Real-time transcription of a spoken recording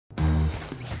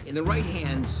In the right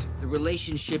hands, the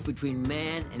relationship between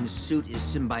man and suit is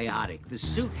symbiotic. The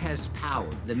suit has power.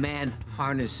 The man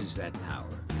harnesses that power.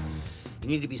 You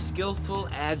need to be skillful,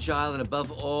 agile, and above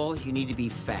all, you need to be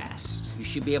fast. You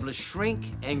should be able to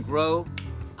shrink and grow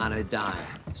on a dime,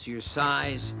 so your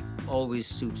size always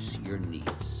suits your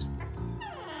needs.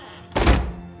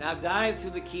 Now dive through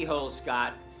the keyhole,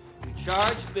 Scott. You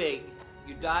charge big,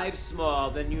 you dive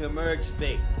small, then you emerge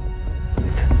big.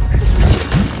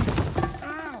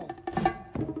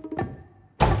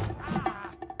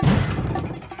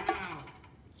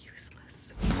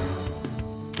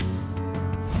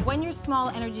 When your small,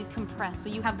 energy's compressed, so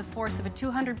you have the force of a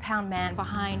 200-pound man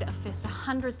behind a fist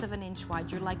 1/100th of an inch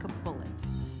wide, you're like a bullet.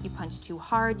 You punch too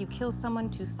hard, you kill someone.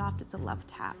 Too soft, it's a love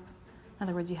tap. In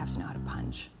other words, you have to know how to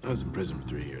punch. I was in prison for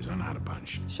 3 years. I know how to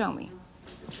punch. Show me.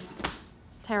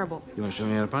 Terrible. You want to show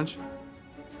me how to punch?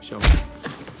 Show me.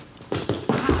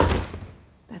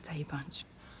 That's how you punch.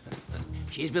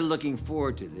 She's been looking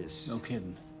forward to this. No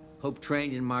kidding. Hope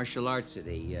trained in martial arts at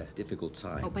a difficult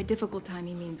time. Oh, by difficult time,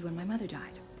 he means when my mother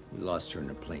died. We lost her in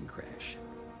a plane crash.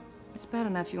 It's bad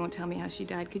enough you won't tell me how she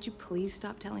died. Could you please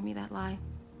stop telling me that lie?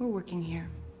 We're working here.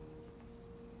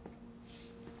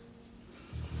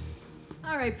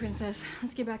 All right, Princess,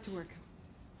 let's get back to work.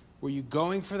 Were you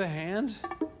going for the hand?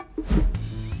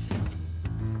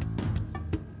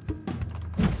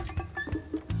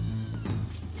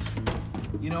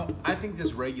 You know, I think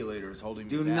this regulator is holding me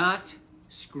Do back. not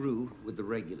screw with the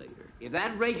regulator. If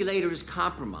that regulator is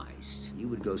compromised, you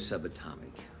would go subatomic.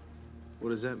 What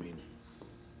does that mean?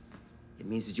 It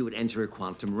means that you would enter a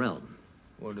quantum realm.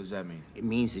 What does that mean? It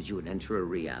means that you would enter a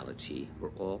reality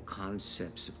where all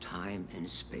concepts of time and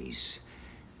space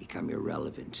become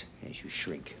irrelevant as you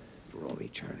shrink for all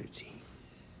eternity.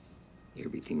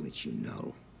 Everything that you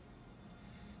know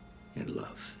and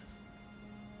love,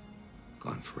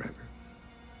 gone forever.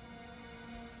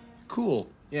 Cool.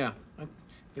 Yeah.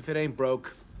 If it ain't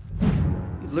broke.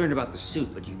 You've learned about the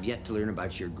suit, but you've yet to learn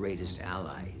about your greatest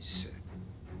allies.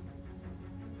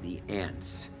 The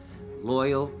ants.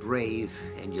 Loyal, brave,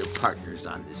 and your partners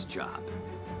on this job.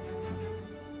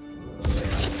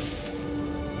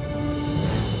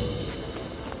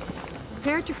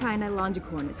 Paratrichina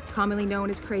longicornis, commonly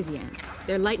known as crazy ants.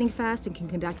 They're lightning fast and can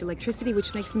conduct electricity,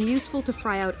 which makes them useful to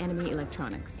fry out enemy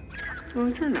electronics. Oh,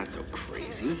 you're not so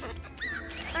crazy.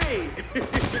 Hey!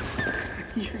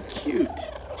 You're cute.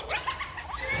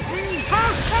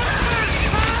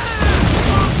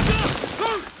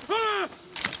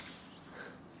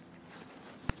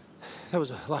 That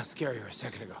was a lot scarier a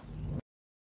second ago.